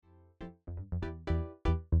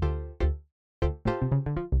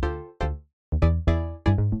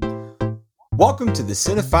Welcome to the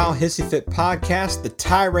Cinephile Hissy Fit Podcast, the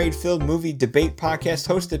tirade-filled movie debate podcast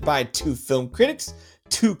hosted by two film critics,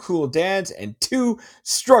 two cool dads, and two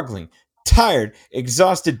struggling, tired,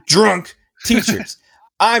 exhausted, drunk teachers.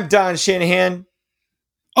 I'm Don Shanahan.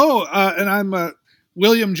 And I'm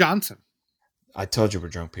William Johnson. I told you we're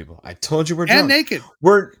drunk, people. I told you we're drunk. And naked.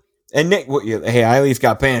 Hey, I at least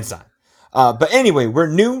got pants on. But anyway, we're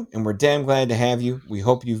new and we're damn glad to have you. We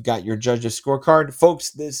hope you've got your judge's scorecard.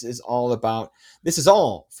 Folks, this is all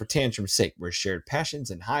for tantrum's sake, where shared passions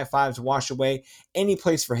and high fives wash away any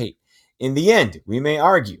place for hate. In the end, we may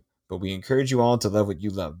argue, but we encourage you all to love what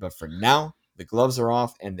you love. But for now, the gloves are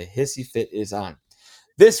off and the hissy fit is on.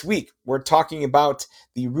 This week, we're talking about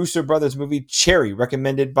the Russo brothers movie Cherry,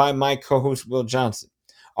 recommended by my co-host Will Johnson.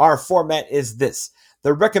 Our format is this.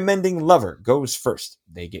 The recommending lover goes first.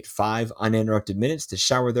 They get 5 uninterrupted minutes to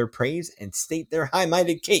shower their praise and state their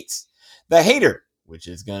high-minded case. The hater, which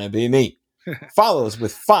is going to be me, follows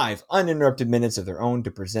with 5 uninterrupted minutes of their own to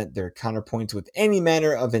present their counterpoints with any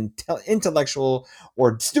manner of intellectual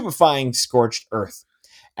or stupefying scorched earth.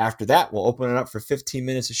 After that, we'll open it up for 15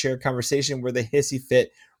 minutes of shared conversation where the hissy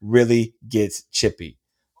fit really gets chippy.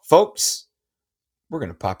 Folks, we're going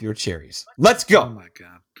to pop your cherries. Let's go. Oh, my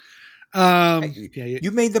God.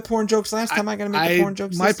 You made the porn jokes last time. I got to make the porn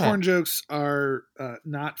jokes My this time. porn jokes are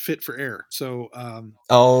not fit for air. So,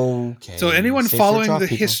 okay. So anyone following the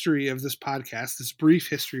people. history of this podcast, this brief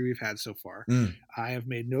history we've had so far, I have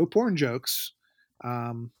made no porn jokes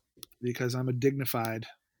because I'm a dignified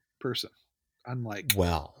person. Unlike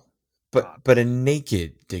but a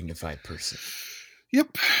naked, dignified person.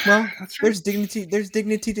 Yep. Well, that's right. There's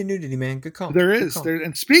dignity to nudity, man. Good call. There is.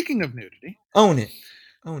 And speaking of nudity, own it.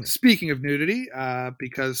 Speaking of nudity,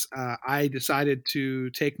 because I decided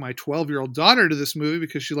to take my 12-year-old daughter to this movie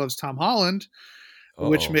because she loves Tom Holland,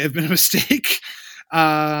 which may have been a mistake.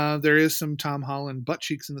 There is some Tom Holland butt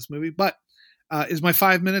cheeks in this movie, but is my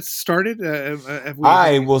 5 minutes started?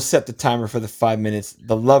 I will set the timer for the 5 minutes.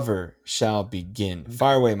 The lover shall begin.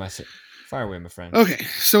 Fire away, my friend. Okay,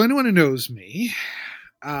 so anyone who knows me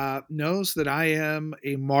knows that I am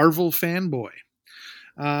a Marvel fanboy.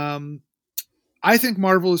 I think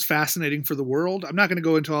Marvel is fascinating for the world. I'm not going to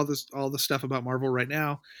go into all the stuff about Marvel right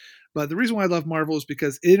now, but the reason why I love Marvel is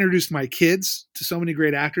because it introduced my kids to so many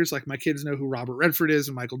great actors. Like my kids know who Robert Redford is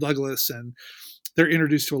and Michael Douglas, and they're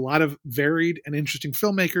introduced to a lot of varied and interesting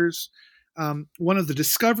filmmakers. One of the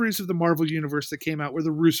discoveries of the Marvel universe that came out were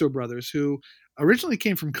the Russo brothers, who originally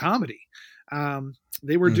came from comedy.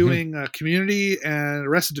 They were doing Community and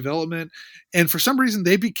Arrested Development, and for some reason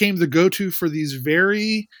they became the go-to for these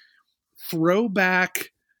very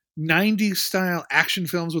throwback 90s style action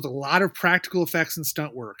films with a lot of practical effects and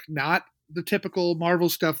stunt work, not the typical Marvel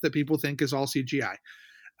stuff that people think is all CGI.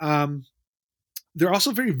 They're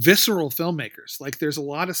also very visceral filmmakers. Like there's a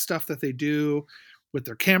lot of stuff that they do with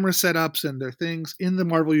their camera setups and their things in the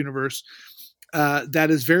Marvel universe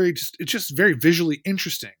that is it's just very visually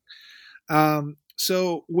interesting.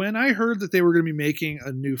 So when I heard that they were going to be making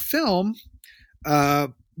a new film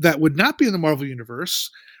that would not be in the Marvel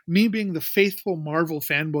universe, me being the faithful Marvel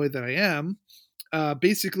fanboy that I am,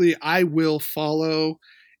 basically I will follow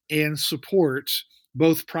and support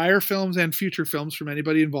both prior films and future films from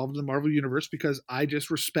anybody involved in the Marvel universe because I just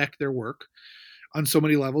respect their work on so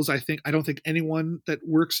many levels. I don't think anyone that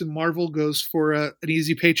works in Marvel goes for an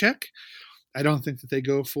easy paycheck. I don't think that they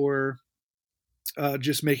go for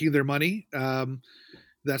just making their money.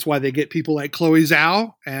 That's why they get people like Chloe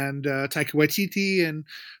Zhao and Taika Waititi and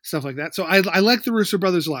stuff like that. So I like the Russo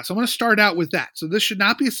brothers a lot. So I'm going to start out with that. So this should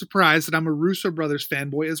not be a surprise that I'm a Russo brothers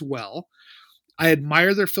fanboy as well. I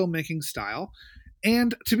admire their filmmaking style.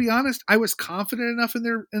 And to be honest, I was confident enough in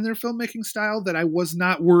their filmmaking style that I was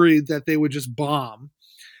not worried that they would just bomb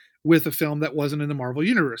with a film that wasn't in the Marvel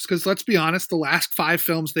universe. Because let's be honest, the last 5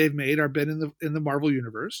 films they've made are been in the Marvel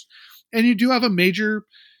universe, and you do have a major,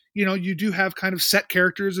 you do have kind of set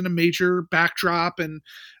characters and a major backdrop and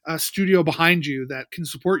a studio behind you that can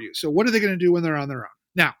support you. So what are they going to do when they're on their own?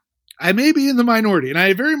 Now, I may be in the minority, and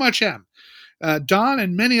I very much am. Don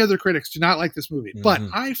and many other critics do not like this movie, but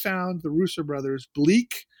I found the Russo brothers'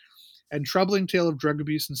 bleak and troubling tale of drug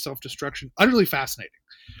abuse and self-destruction utterly fascinating.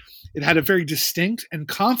 It had a very distinct and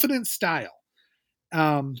confident style,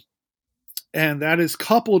 and that is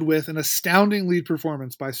coupled with an astounding lead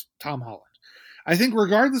performance by Tom Holland. I think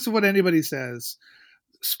regardless of what anybody says,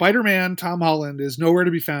 Spider-Man Tom Holland is nowhere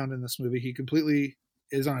to be found in this movie. He completely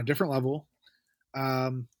is on a different level.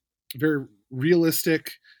 Very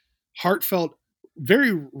realistic, heartfelt,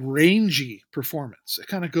 very rangy performance. It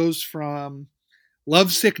kind of goes from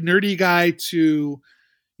lovesick nerdy guy to,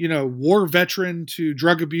 war veteran to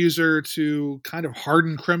drug abuser to kind of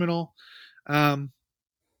hardened criminal. Um,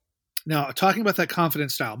 Now, talking about that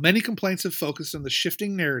confident style, many complaints have focused on the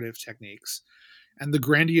shifting narrative techniques and the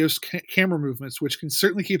grandiose camera movements, which can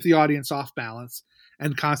certainly keep the audience off balance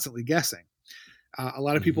and constantly guessing. A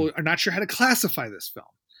lot of people are not sure how to classify this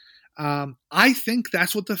film. I think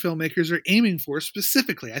that's what the filmmakers are aiming for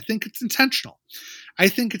specifically. I think it's intentional. I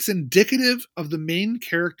think it's indicative of the main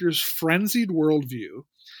character's frenzied worldview,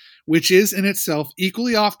 which is in itself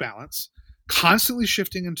equally off balance, constantly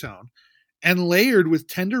shifting in tone, and layered with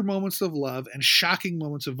tender moments of love and shocking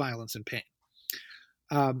moments of violence and pain.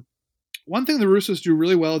 One thing the Russos do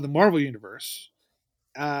really well in the Marvel Universe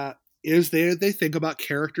is they think about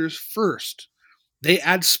characters first. They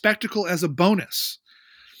add spectacle as a bonus.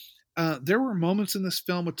 There were moments in this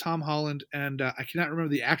film with Tom Holland, and I cannot remember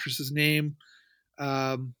the actress's name.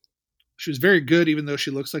 She was very good, even though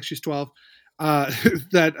she looks like she's 12.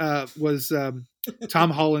 That was Tom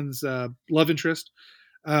Holland's love interest.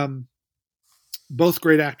 Both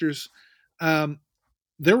great actors.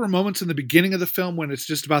 There were moments in the beginning of the film when it's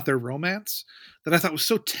just about their romance that I thought was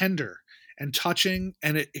so tender and touching,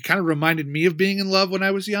 and it kind of reminded me of being in love when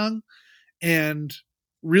I was young, and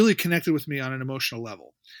really connected with me on an emotional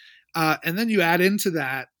level. And then you add into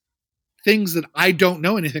that things that I don't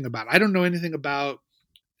know anything about. I don't know anything about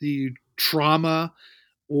the trauma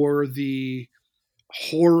or the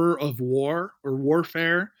horror of war or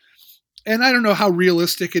warfare. And I don't know how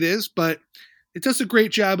realistic it is, but it does a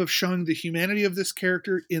great job of showing the humanity of this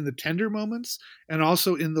character in the tender moments and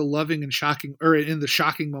also in the loving and shocking, or in the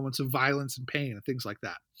shocking moments of violence and pain and things like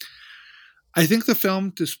that. I think the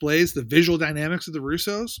film displays the visual dynamics of the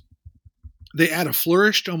Russos. They add a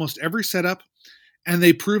flourish to almost every setup, and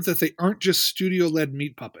they prove that they aren't just studio-led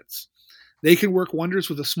meat puppets. They can work wonders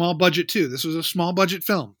with a small budget too. This was a small budget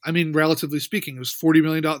film. I mean, relatively speaking, it was $40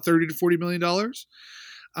 million, $30 to $40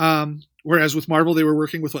 million. Whereas with Marvel, they were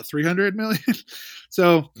working with 300 million.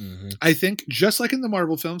 So I think just like in the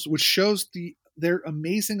Marvel films, which shows their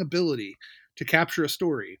amazing ability to capture a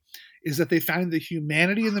story, is that they found the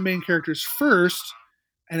humanity in the main characters first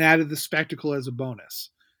and added the spectacle as a bonus.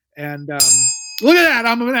 And look at that.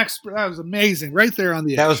 I'm an expert. That was amazing. Right there on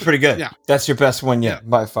the edge. That was pretty good. Yeah. That's your best one yet. Yeah.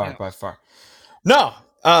 By far. No.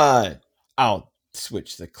 I'll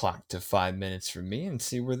switch the clock to 5 minutes for me and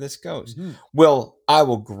see where this goes. Will, I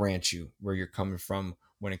will grant you where you're coming from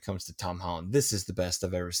when it comes to Tom Holland. This is the best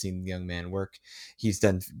I've ever seen the young man work. He's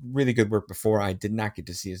done really good work before. I did not get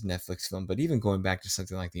to see his Netflix film, but even going back to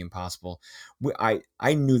something like The Impossible,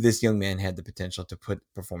 I knew this young man had the potential to put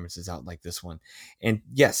performances out like this one. And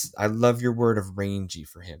yes, I love your word of rangy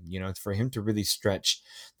for him. For him to really stretch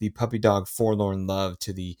the puppy dog forlorn love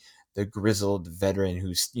to the grizzled veteran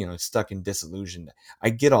who's, stuck in disillusion.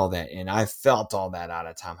 I get all that, and I felt all that out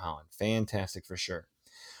of Tom Holland. Fantastic for sure.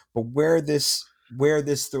 But where this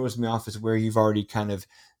throws me off is where you've already kind of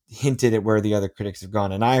hinted at where the other critics have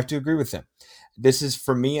gone, and I have to agree with them. This is,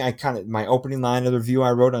 for me, my opening line of the review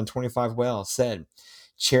I wrote on 25 Well said,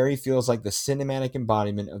 Cherry feels like the cinematic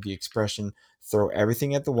embodiment of the expression, throw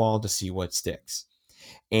everything at the wall to see what sticks.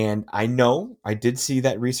 And I know I did see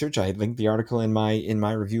that research. I linked the article in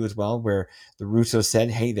my review as well, where the Russos said,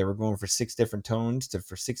 hey, they were going for 6 different tones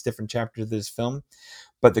for 6 different chapters of this film.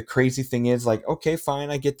 But the crazy thing is, okay, fine,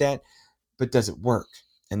 I get that, but does it work?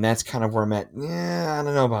 And that's kind of where I'm at. I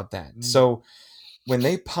don't know about that. So when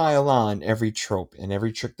they pile on every trope and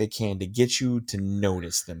every trick they can to get you to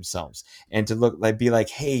notice themselves and to be like,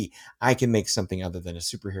 hey, I can make something other than a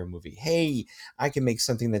superhero movie. Hey, I can make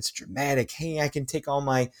something that's dramatic. Hey, I can take all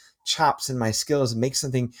my chops and my skills and make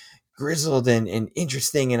something grizzled and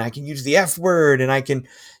interesting, and I can use the F word, and I can,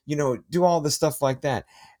 do all the stuff like that.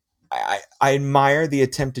 I admire the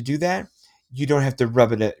attempt to do that. You don't have to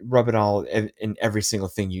rub it all in every single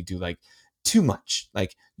thing you do, too much.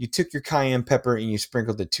 You took your cayenne pepper and you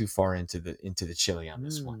sprinkled it too far into the chili on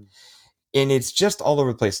this one. And it's just all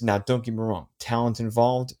over the place. Now, don't get me wrong. Talent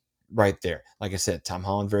involved, right there. Like I said, Tom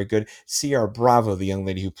Holland, very good. Ciara Bravo, the young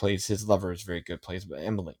lady who plays his lover, is very good, plays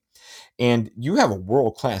Emily. And you have a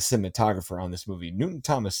world-class cinematographer on this movie. Newton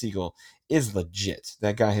Thomas Sigel is legit.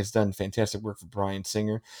 That guy has done fantastic work for Bryan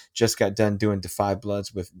Singer. Just got done doing Defy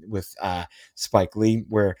Bloods with Spike Lee,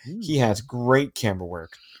 where he has great camera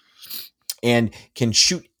work and can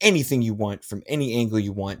shoot anything you want from any angle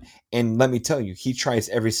you want. And let me tell you, he tries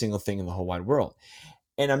every single thing in the whole wide world.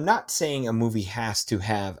 And I'm not saying a movie has to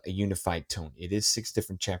have a unified tone. It is 6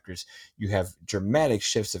 different chapters. You have dramatic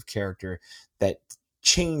shifts of character that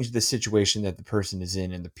change the situation that the person is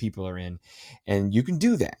in and the people are in. And you can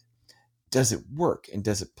do that. Does it work and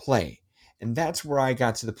does it play? And that's where I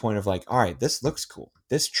got to the point of like, all right, this looks cool.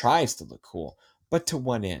 This tries to look cool, but to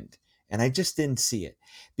what end? And I just didn't see it,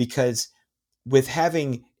 because with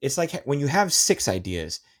having, it's like when you have 6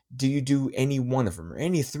 ideas, do you do any one of them or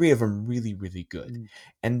any 3 of them really, really good? Mm.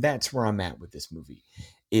 And that's where I'm at with this movie.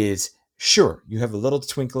 Is sure, you have a little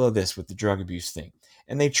twinkle of this with the drug abuse thing,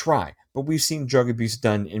 and they try, but we've seen drug abuse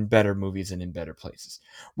done in better movies and in better places.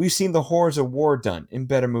 We've seen the horrors of war done in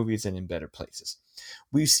better movies and in better places.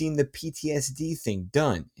 We've seen the PTSD thing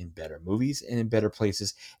done in better movies and in better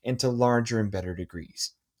places, and to larger and better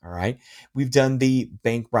degrees. All right. We've done the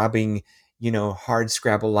bank robbing, hard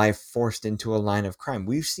scrabble life forced into a line of crime.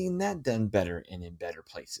 We've seen that done better and in better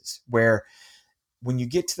places, where when you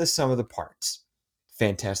get to the sum of the parts,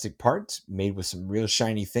 fantastic parts made with some real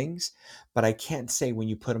shiny things, but I can't say when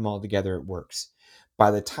you put them all together it works. By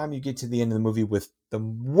the time you get to the end of the movie with the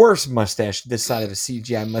worst mustache this side of a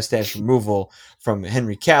CGI mustache removal from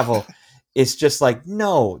Henry Cavill, it's just like,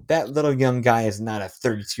 no, that little young guy is not a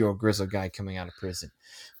 32-year-old grizzled guy coming out of prison.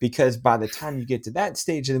 Because by the time you get to that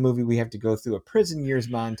stage of the movie, we have to go through a prison years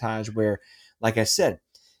montage where, like I said,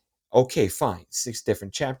 okay, fine, 6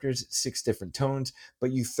 different chapters, 6 different tones,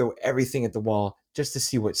 but you throw everything at the wall just to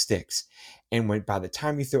see what sticks. And by the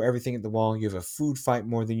time you throw everything at the wall, you have a food fight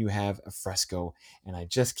more than you have a fresco, and I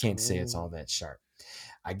just can't say it's all that sharp.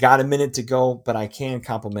 I got a minute to go, but I can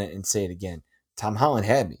compliment and say it again. Tom Holland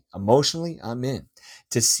had me. Emotionally, I'm in.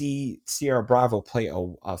 To see Ciara Bravo play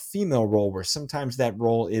a female role where sometimes that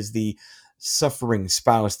role is the suffering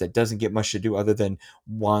spouse that doesn't get much to do other than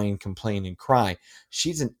whine, complain, and cry.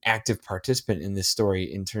 She's an active participant in this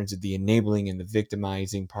story in terms of the enabling and the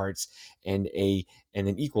victimizing parts, and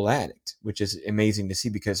an equal addict, which is amazing to see,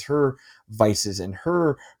 because her vices and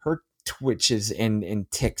her twitches and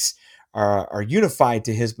ticks are unified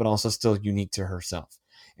to his, but also still unique to herself.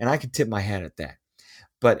 And I could tip my hat at that.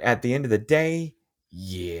 But at the end of the day,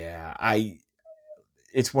 yeah,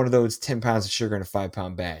 it's one of those 10 pounds of sugar in a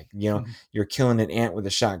 5-pound bag. You're killing an ant with a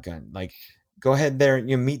shotgun. Like, go ahead there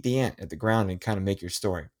and meet the ant at the ground and kind of make your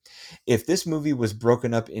story. If this movie was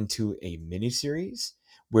broken up into a miniseries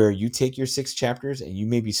where you take your 6 chapters and you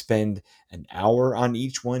maybe spend an hour on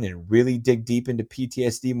each one and really dig deep into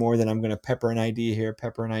PTSD more than I'm going to pepper an idea here,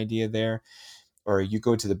 pepper an idea there, or you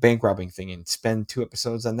go to the bank robbing thing and spend 2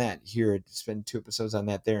 episodes on that here, spend 2 episodes on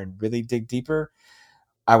that there, and really dig deeper,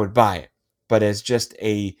 I would buy it. But as just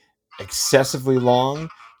a excessively long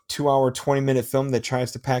 2-hour, 20-minute film that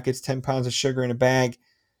tries to pack its 10 pounds of sugar in a bag,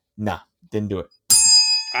 nah, didn't do it.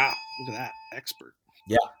 Wow, look at that. Expert.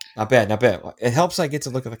 Yeah, not bad, not bad. It helps I get to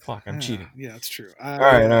look at the clock. I'm cheating. Yeah, that's true. All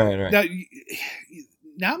right. Now,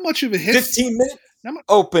 not much of a 15 minutes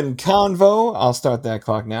open convo. I'll start that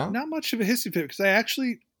clock now. Not much of a history pit, because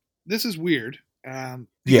this is weird,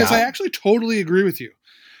 because I actually totally agree with you.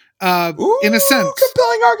 In a sense,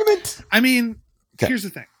 compelling argument. I mean, here's the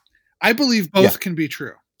thing. I believe both can be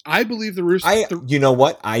true. I believe the Russo. You know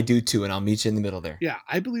what? I do too, and I'll meet you in the middle there. Yeah,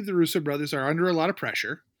 I believe the Russo brothers are under a lot of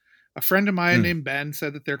pressure. A friend of mine named Ben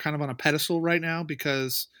said that they're kind of on a pedestal right now,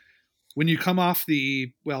 because when you come off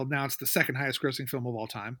now it's the second highest grossing film of all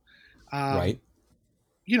time. Right.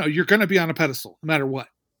 You're going to be on a pedestal no matter what.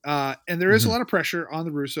 And there is a lot of pressure on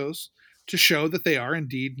the Russos to show that they are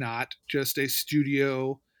indeed not just a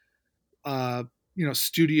studio led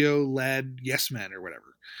yes men or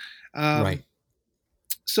whatever. Right.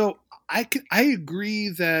 So I agree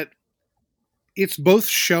that it's both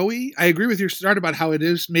showy. I agree with your start about how it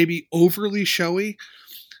is maybe overly showy,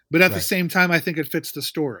 but at the same time, I think it fits the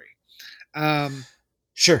story.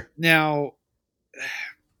 Sure. Now,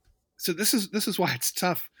 so this is why it's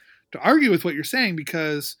tough to argue with what you're saying,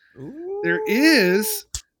 because there is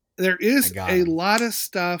a lot of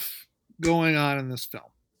stuff going on in this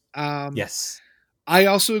film. Yes. I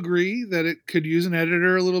also agree that it could use an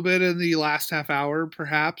editor a little bit in the last half hour,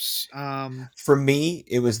 perhaps. For me,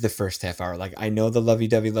 it was the first half hour. Like, I know the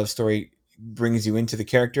lovey-dovey love story brings you into the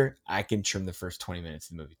character. I can trim the first 20 minutes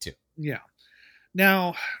of the movie too. Yeah.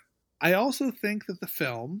 Now, I also think that the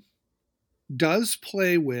film does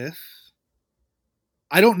play with.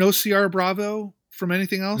 I don't know Ciara Bravo from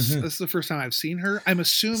anything else. This is the first time I've seen her. I'm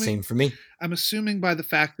assuming. Same for me. I'm assuming by the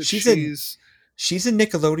fact that she's a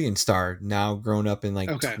Nickelodeon star now, grown up in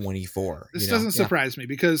 24. This doesn't surprise me,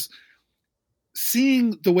 because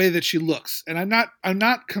seeing the way that she looks, and I'm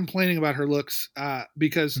not complaining about her looks,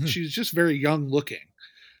 because she's just very young looking.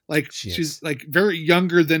 Like she's like very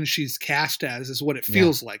younger than she's cast as, is what it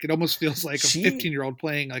feels like. It almost feels like a 15-year-old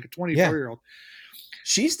playing like a 24-year-old.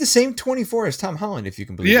 She's the same 24 as Tom Holland, if you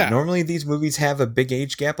can believe it. Normally these movies have a big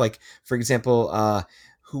age gap. Like, for example,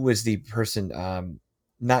 who was the person?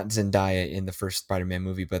 not Zendaya in the first Spider-Man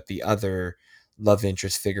movie, but the other love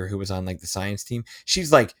interest figure who was on like the science team.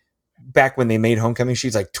 She's like, back when they made Homecoming,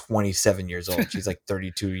 she's like 27 years old. She's like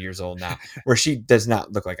 32 years old now, where she does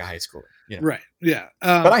not look like a high schooler, you know. Right. Yeah.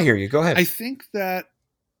 But I hear you. Go ahead. I think that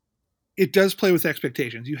it does play with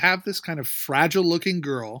expectations. You have this kind of fragile looking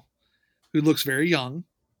girl who looks very young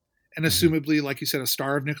and assumably, like you said, a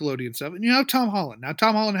star of Nickelodeon stuff. And you have Tom Holland. Now,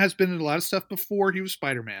 Tom Holland has been in a lot of stuff before he was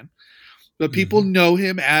Spider-Man, but people know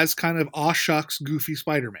him as kind of aw shucks, goofy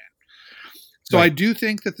Spider-Man. So I do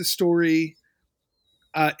think that the story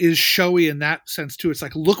is showy in that sense too. It's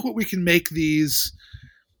like, look what we can make these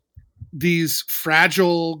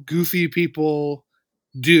fragile, goofy people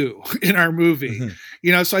do in our movie.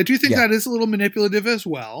 You know, so I do think that is a little manipulative as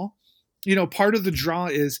well. You know, part of the draw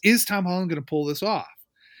is Tom Holland going to pull this off?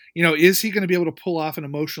 You know, is he going to be able to pull off an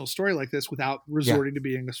emotional story like this without resorting to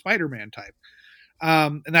being a Spider-Man type?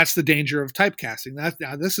 And that's the danger of typecasting.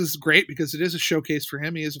 Now, this is great because it is a showcase for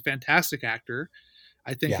him. He is a fantastic actor.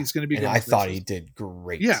 I think he's going to be good. And I thought he did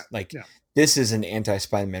great. Yeah. Like, this is an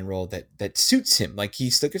anti-Spider-Man role that suits him. Like, he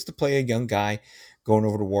still gets to play a young guy going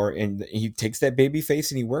over to war, and he takes that baby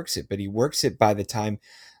face and he works it. But he works it by the time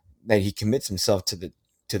that he commits himself to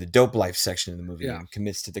the dope life section of the movie and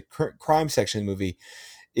commits to the crime section of the movie.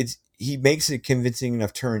 He makes a convincing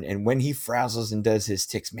enough turn, and when he frazzles and does his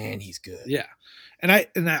ticks, man, he's good. Yeah. And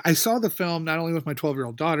I saw the film not only with my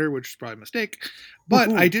 12-year-old daughter, which is probably a mistake,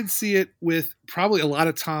 but I did see it with probably a lot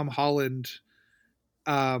of Tom Holland.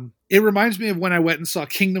 It reminds me of when I went and saw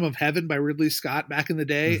Kingdom of Heaven by Ridley Scott back in the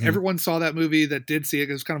day. Everyone saw that movie that did see it.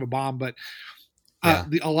 It was kind of a bomb, but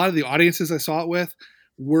a lot of the audiences I saw it with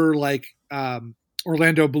were like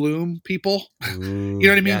Orlando Bloom people. Ooh, you know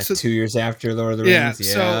what I mean? So, 2 years after Lord of the Rings.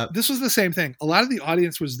 Yeah. So this was the same thing. A lot of the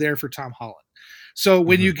audience was there for Tom Holland. So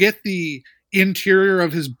when you get the interior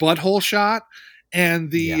of his butthole shot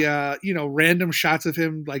and the random shots of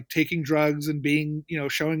him like taking drugs and being,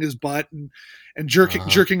 showing his butt and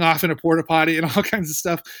jerking off in a porta potty and all kinds of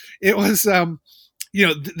stuff, it was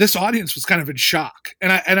this audience was kind of in shock,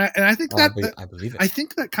 and I think I believe it. I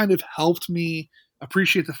think that kind of helped me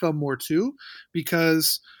appreciate the film more too,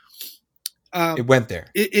 because it went there.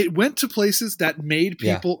 It went to places that made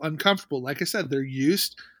people uncomfortable. Like I said,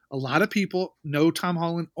 a lot of people know Tom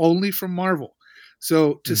Holland only from Marvel.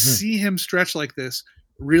 So to see him stretch like this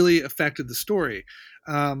really affected the story.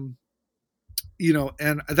 And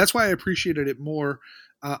that's why I appreciated it more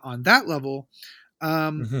on that level.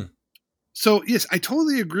 So yes, I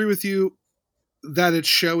totally agree with you that it's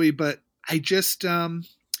showy, but I just,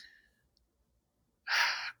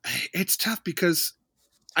 it's tough because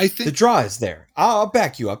I think the draw is there. I'll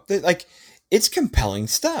back you up. It's compelling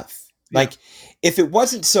stuff. Yeah. Like, if it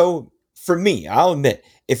wasn't so, for me, I'll admit,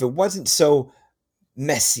 if it wasn't so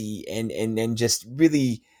messy and just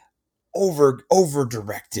really over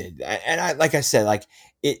directed, and I, like I said, like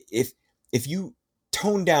if you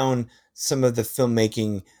tone down some of the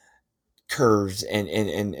filmmaking curves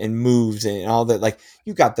and moves and all that, like,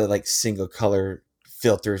 you got the like single color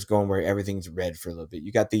filters going where everything's red for a little bit.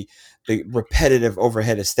 You got the repetitive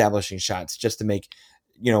overhead establishing shots just to make,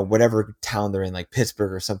 whatever town they're in, like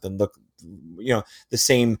Pittsburgh or something, look, the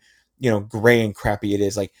same, gray and crappy it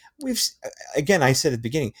is. Like, again, I said at the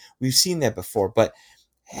beginning, we've seen that before, but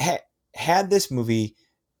had this movie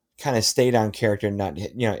kind of stayed on character, not,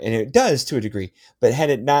 and it does to a degree, but had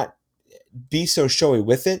it not be so showy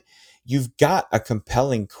with it, you've got a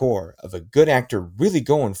compelling core of a good actor really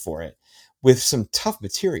going for it with some tough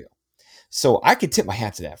material. So I could tip my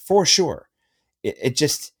hat to that for sure. It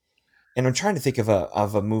just, and I'm trying to think of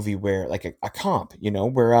a movie where, like a comp,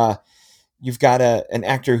 where you've got an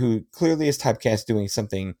actor who clearly is typecast doing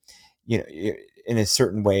something, in a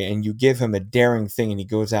certain way, and you give him a daring thing and he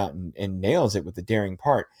goes out and nails it with the daring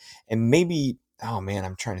part. And maybe, oh man,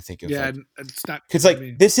 I'm trying to think of, it's not, because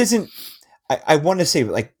like, this isn't, I want to say,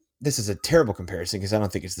 like, this is a terrible comparison because I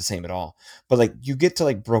don't think it's the same at all. But like, you get to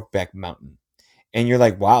like Brokeback Mountain, and you're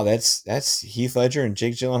like, wow, that's Heath Ledger and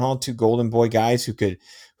Jake Gyllenhaal, two golden boy guys who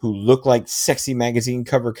look like sexy magazine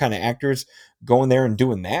cover kind of actors, going there and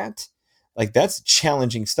doing that. Like, that's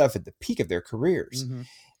challenging stuff at the peak of their careers.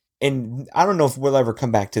 And I don't know if we'll ever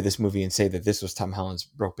come back to this movie and say that this was Tom Holland's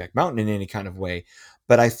Brokeback Mountain in any kind of way.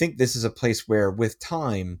 But I think this is a place where, with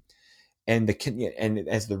time, and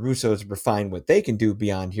as the Russos refine what they can do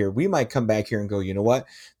beyond here, we might come back here and go, you know what?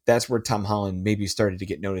 That's where Tom Holland maybe started to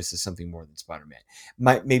get noticed as something more than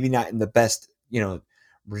Spider-Man. Maybe not in the best,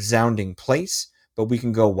 resounding place, but we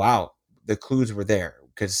can go, wow, the clues were there,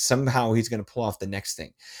 because somehow he's going to pull off the next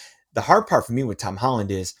thing. The hard part for me with Tom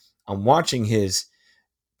Holland is I'm watching his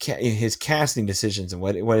his casting decisions and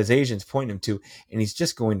what his agents point him to, and he's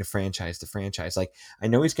just going to franchise to franchise. Like I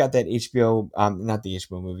know he's got that HBO, not the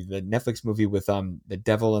HBO movie, the Netflix movie with the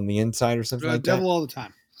Devil on the Inside or something like Devil that. All the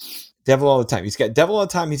Time. Devil All the Time. He's got Devil All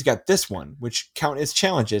the Time. He's got this one, which count as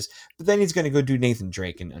challenges, but then he's going to go do Nathan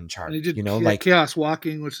Drake and Uncharted. And he did, you know, like Chaos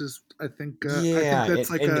Walking, which is I think that's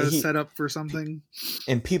a setup for something.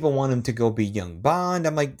 And people want him to go be young Bond.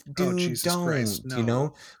 I'm like, dude, don't. Christ, no. You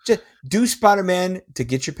know, just do Spider-Man to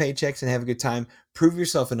get your paychecks and have a good time. Prove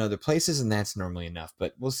yourself in other places, and that's normally enough.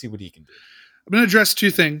 But we'll see what he can do. I'm going to address two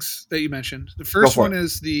things that you mentioned. The first one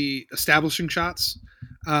is the establishing shots.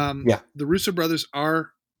 The Russo brothers are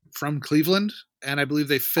from Cleveland, and I believe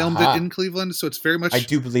they filmed it in Cleveland, so it's very much... I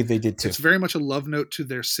do believe they did too. It's very much a love note to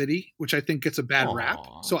their city, which I think gets a bad rap.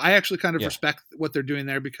 So I actually kind of respect what they're doing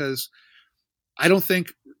there, because I don't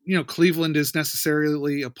think, Cleveland is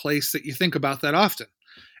necessarily a place that you think about that often.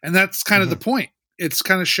 And that's kind of the point. It's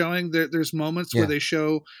kind of showing that there's moments where they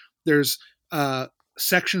show there's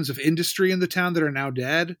sections of industry in the town that are now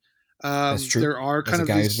dead. That's true. There are kind As of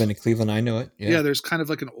a guy who's been to Cleveland, I know it. Yeah, there's kind of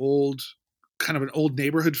like an old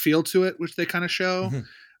neighborhood feel to it, which they kind of show.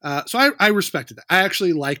 So I respected that. I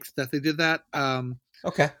actually liked that they did that.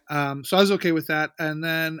 Okay. So I was okay with that. And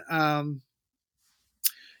then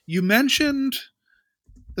you mentioned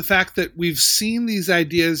the fact that we've seen these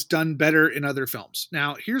ideas done better in other films.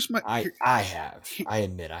 Now, here's my... I have. I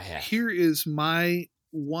admit I have. Here is my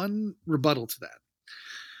one rebuttal to that.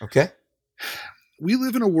 Okay. We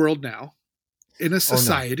live in a world now, in a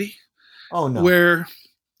society where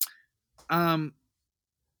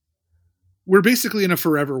we're basically in a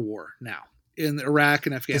forever war now in Iraq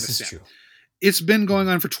and Afghanistan. This is true. It's been going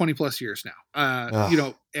on for 20 plus years now.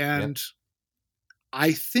 And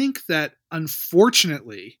I think that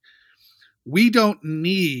unfortunately we don't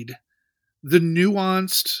need the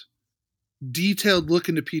nuanced, detailed look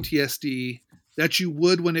into PTSD that you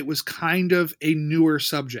would when it was kind of a newer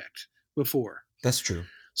subject before. That's true.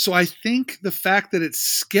 So I think the fact that it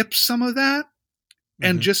skips some of that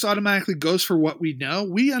and just automatically goes for what we know,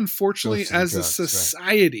 we unfortunately as a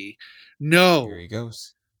society know Here he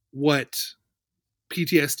goes. what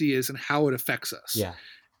PTSD is and how it affects us. Yeah.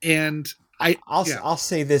 And I'll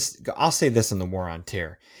say this on the War on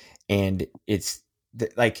Terror, and it's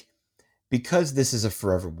like, because this is a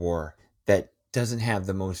forever war that doesn't have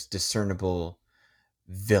the most discernible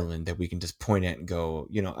villain that we can just point at and go,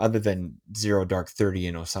 other than Zero Dark 30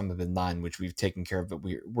 and Osama bin Laden, which we've taken care of, but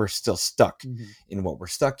we're still stuck in what we're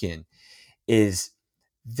stuck in, is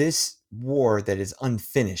this war that is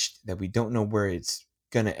unfinished, that we don't know where it's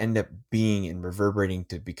going to end up being and reverberating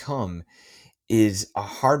to become, is a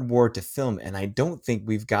hard war to film. And I don't think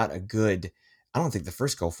we've got I don't think the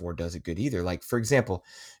first Gulf War does it good either. Like, for example,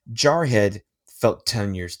 Jarhead felt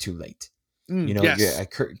 10 years too late.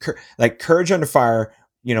 Like Courage Under Fire,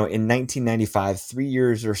 in 1995, 3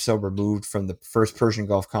 years or so removed from the first Persian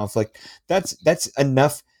Gulf conflict. That's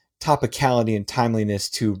enough topicality and timeliness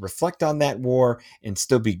to reflect on that war and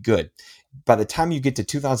still be good. By the time you get to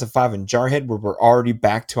 2005 and Jarhead, where we're already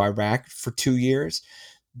back to Iraq for 2 years,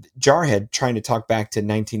 Jarhead trying to talk back to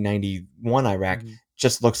 1991 Iraq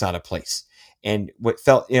just looks out of place. And what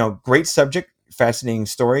felt, great subject, fascinating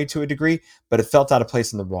story to a degree, but it felt out of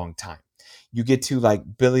place in the wrong time. You get to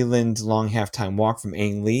like Billy Lynn's Long Halftime Walk from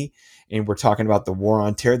Ang Lee, and we're talking about the War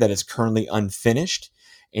on Terror that is currently unfinished.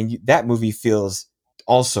 And that movie feels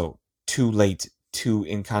also too late, too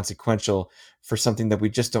inconsequential for something that we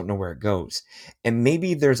just don't know where it goes. And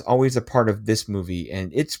maybe there's always a part of this movie,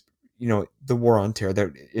 and it's, the War on Terror,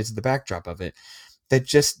 that is the backdrop of it, that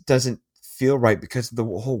just doesn't feel right because the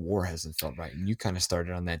whole war hasn't felt right. And you kind of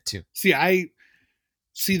started on that too. See, I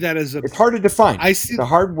see that as it's hard to define. It's a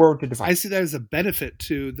hard word to define. I see that as a benefit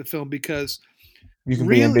to the film because you can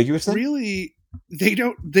be ambiguous. Really, they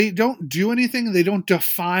don't do anything. They don't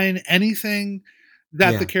define anything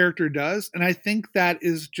that the character does, and I think that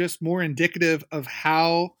is just more indicative of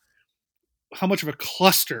how much of a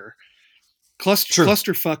clusterfuck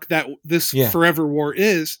that this forever war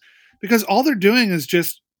is, because all they're doing is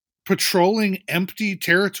just patrolling empty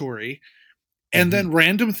territory. And then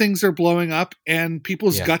random things are blowing up and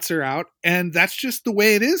people's guts are out. And that's just the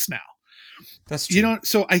way it is now. That's true.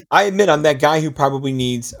 So I admit I'm that guy who probably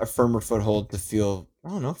needs a firmer foothold to feel,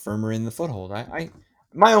 firmer in the foothold. I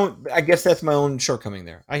guess that's my own shortcoming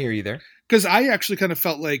there. I hear you there. Because I actually kind of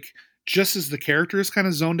felt like just as the character is kind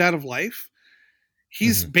of zoned out of life,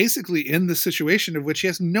 he's basically in the situation of which he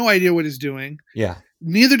has no idea what he's doing. Yeah.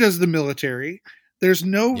 Neither does the military. There's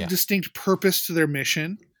no distinct purpose to their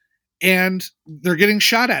mission. And they're getting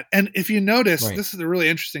shot at. And if you notice, this is a really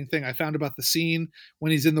interesting thing I found about the scene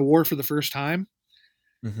when he's in the war for the first time.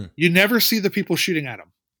 Mhm. You never see the people shooting at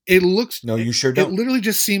him. It looks No, you sure it don't. literally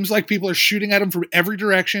just seems like people are shooting at him from every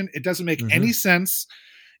direction. It doesn't make Mhm. any sense.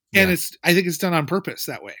 And Yeah, I think it's done on purpose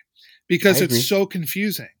that way I because it's agree. so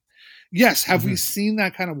confusing. Yes, have we Mhm. seen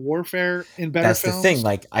that kind of warfare in better That's the thing. films?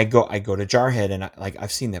 Like I go to Jarhead and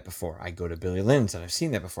I've seen that before. I go to Billy Lynn's and I've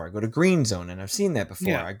seen that before. I go to Green Zone and I've seen that before.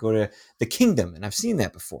 Yeah. I go to The Kingdom and I've seen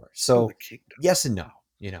that before. Oh, So the Kingdom. yes and no. Wow.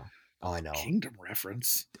 You know. Oh, I know. Kingdom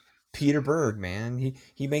reference. Peter Berg, man.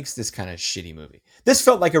 He makes this kind of shitty movie. This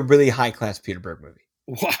felt like a really high class Peter Berg movie.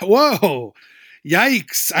 Whoa.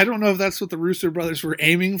 Yikes. I don't know if that's what the Russo brothers were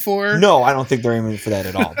aiming for. No, I don't think they're aiming for that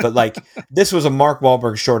at all. But like this was a Mark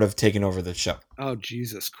Wahlberg short of taking over the show. Oh,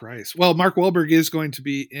 Jesus Christ. Well, Mark Wahlberg is going to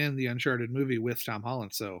be in the Uncharted movie with Tom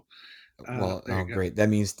Holland. So, Well, there oh you go. great. That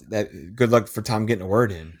means that good luck for Tom getting a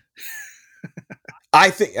word in. I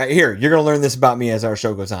think here you're going to learn this about me as our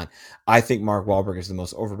show goes on. I think Mark Wahlberg is the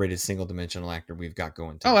most overrated single dimensional actor we've got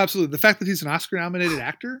going. Oh, Tonight. absolutely. The fact that he's an Oscar nominated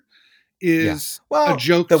actor is Well, a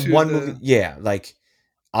joke the to one the movie, yeah, like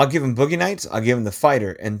I'll give him Boogie Nights, I'll give him The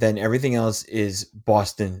Fighter, and then everything else is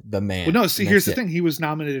Boston the Man. Well, no, see, and here's that's the it. thing. He was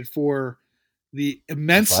nominated for the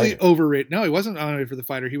immensely Fighter. overrated. No, he wasn't nominated for The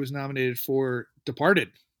Fighter. He was nominated for Departed,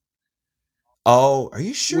 Oh, are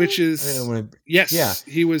you sure? which I is didn't wanna- yes, yeah,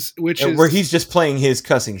 he was. Which is where he's just playing his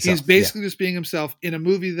cussing self. he's basically just being himself in a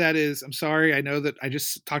movie that is. I'm sorry, I know that I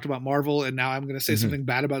just talked about Marvel, and now I'm going to say Mhm. something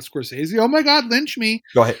bad about Scorsese. Oh my God, lynch me!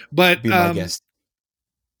 Go ahead, But be my guest.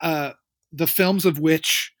 The films of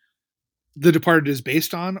which The Departed is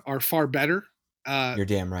based on are far better. You're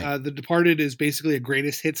damn right. The Departed is basically a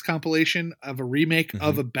greatest hits compilation of a remake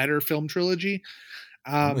of a better film trilogy.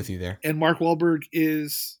 I'm with you there. And Mark Wahlberg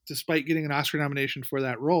is, despite getting an Oscar nomination for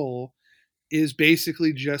that role, is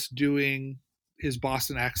basically just doing his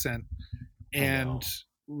Boston accent and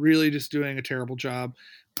really just doing a terrible job.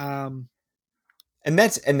 And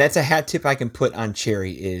that's a hat tip I can put on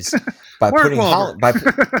Cherry is by Mark putting Wahlberg.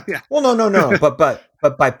 Holland. Yeah. Well, no,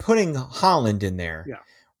 but by putting Holland in there, Yeah.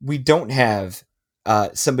 we don't have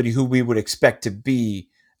somebody who we would expect to be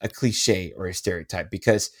a cliche or a stereotype.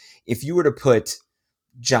 Because if you were to put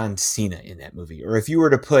John Cena in that movie, or if you were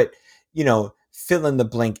to put, fill in the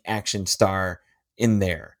blank action star in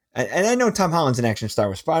there, and I know Tom Holland's an action star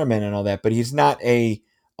with Spider-Man and all that, but he's not a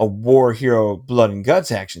war hero, blood and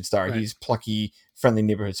guts action star. Right. He's plucky, friendly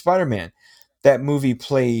neighborhood Spider-Man. That movie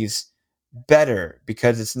plays better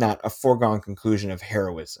because it's not a foregone conclusion of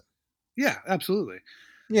heroism. Yeah, absolutely.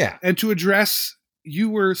 Yeah. And to address, you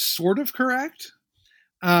were sort of correct.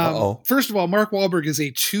 First of all, Mark Wahlberg is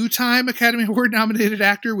a 2-time Academy Award nominated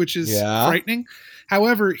actor, which is frightening.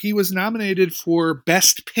 However, he was nominated for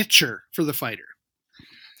Best Picture for The Fighter.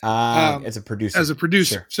 As a producer.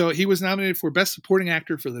 Sure. So he was nominated for Best Supporting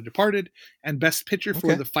Actor for The Departed and Best Picture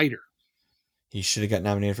for The Fighter. He should have got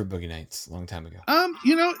nominated for Boogie Nights a long time ago.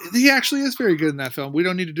 He actually is very good in that film. We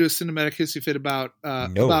don't need to do a cinematic hissy fit about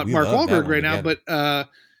Mark Wahlberg right now, but I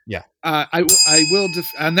will.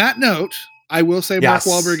 On that note, I will say Mark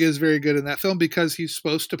Wahlberg is very good in that film because he's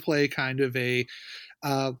supposed to play kind of a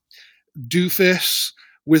doofus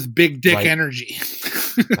with big dick energy.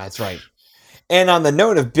 That's right. And on the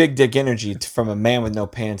note of big dick energy from a man with no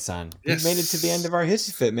pants on, we made it to the end of our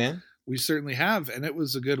hissy fit, man. We certainly have, and it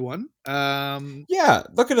was a good one. Yeah,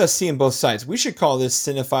 look at us seeing both sides. We should call this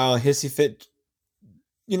Cinephile Hissy Fit,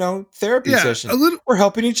 therapy session. We're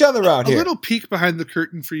helping each other out here. A little peek behind the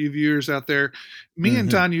curtain for you viewers out there. Me and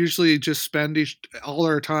Don usually just spend all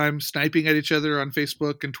our time sniping at each other on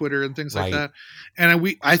Facebook and Twitter and things like that.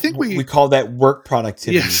 And I think we call that work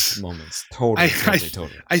productivity moments. Totally.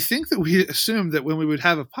 I think that we assumed that when we would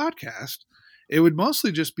have a podcast, it would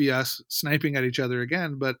mostly just be us sniping at each other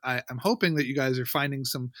again. But I'm hoping that you guys are finding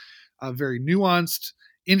some very nuanced,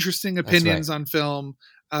 interesting opinions on film.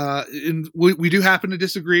 And we do happen to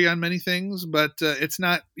disagree on many things, but it's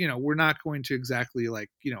not, we're not going to exactly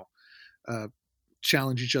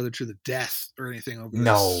challenge each other to the death or anything over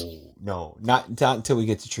this. No, not until we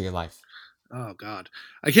get to Tree of Life. Oh God,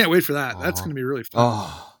 I can't wait for that. That's going to be really fun.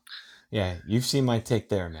 Oh, yeah, you've seen my take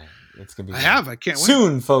there, man. It's gonna be. I can't wait.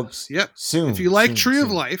 Soon, folks. Yep, soon. If you like Tree of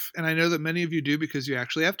Life, and I know that many of you do because you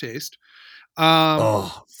actually have taste.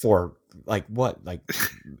 For like what? Like,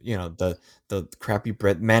 the crappy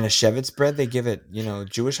bread, Manischewitz bread they give at,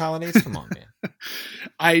 Jewish holidays? Come on, man.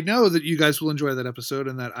 I know that you guys will enjoy that episode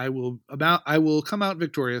and that I will come out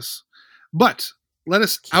victorious. But let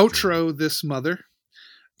us outro this mother.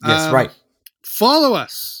 Yes, right. Follow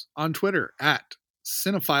us on Twitter at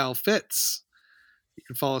Cinephile Fits. You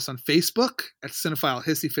can follow us on Facebook at Cinephile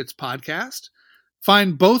Hissy Fits Podcast.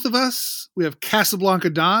 Find both of us. We have Casablanca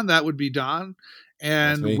Don, that would be Don,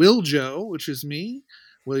 and Will Joe, which is me.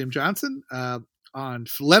 William Johnson. On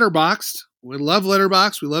Letterboxd. We love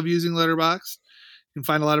Letterboxd. We love using Letterboxd. You can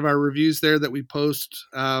find a lot of our reviews there that we post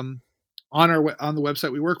on the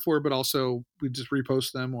website we work for, but also we just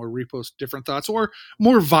repost them or repost different thoughts or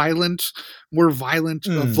more violent,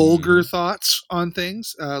 vulgar thoughts on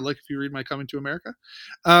things. Like if you read my Coming to America,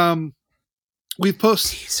 we've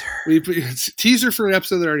posted teaser for an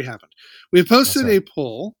episode that already happened. We've posted a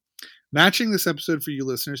poll matching this episode for you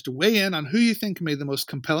listeners to weigh in on who you think made the most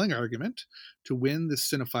compelling argument to win this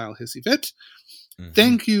Cinephile Hissy Fit. Mm-hmm.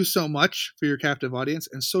 Thank you so much for your captive audience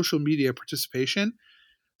and social media participation.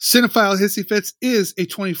 Cinephile Hissy Fits is a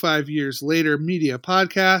 25 years later media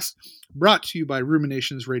podcast brought to you by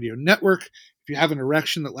Ruminations Radio Network. If you have an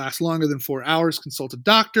erection that lasts longer than 4 hours, consult a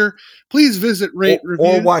doctor. Please visit, rate, review,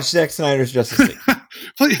 or watch Zack Snyder's Justice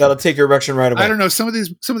League. That'll take your erection right away. I don't know. Some of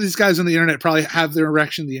these guys on the internet probably have their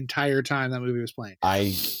erection the entire time that movie was playing.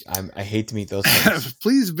 I hate to meet those things.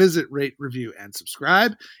 Please visit, rate, review, and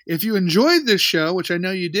subscribe. If you enjoyed this show, which I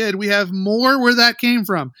know you did, we have more where that came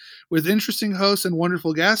from with interesting hosts and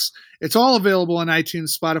wonderful guests. It's all available on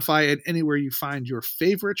iTunes, Spotify, and anywhere you find your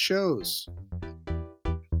favorite shows.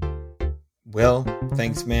 Well,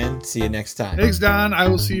 thanks, man. See you next time. Thanks, Don. I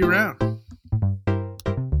will see you around.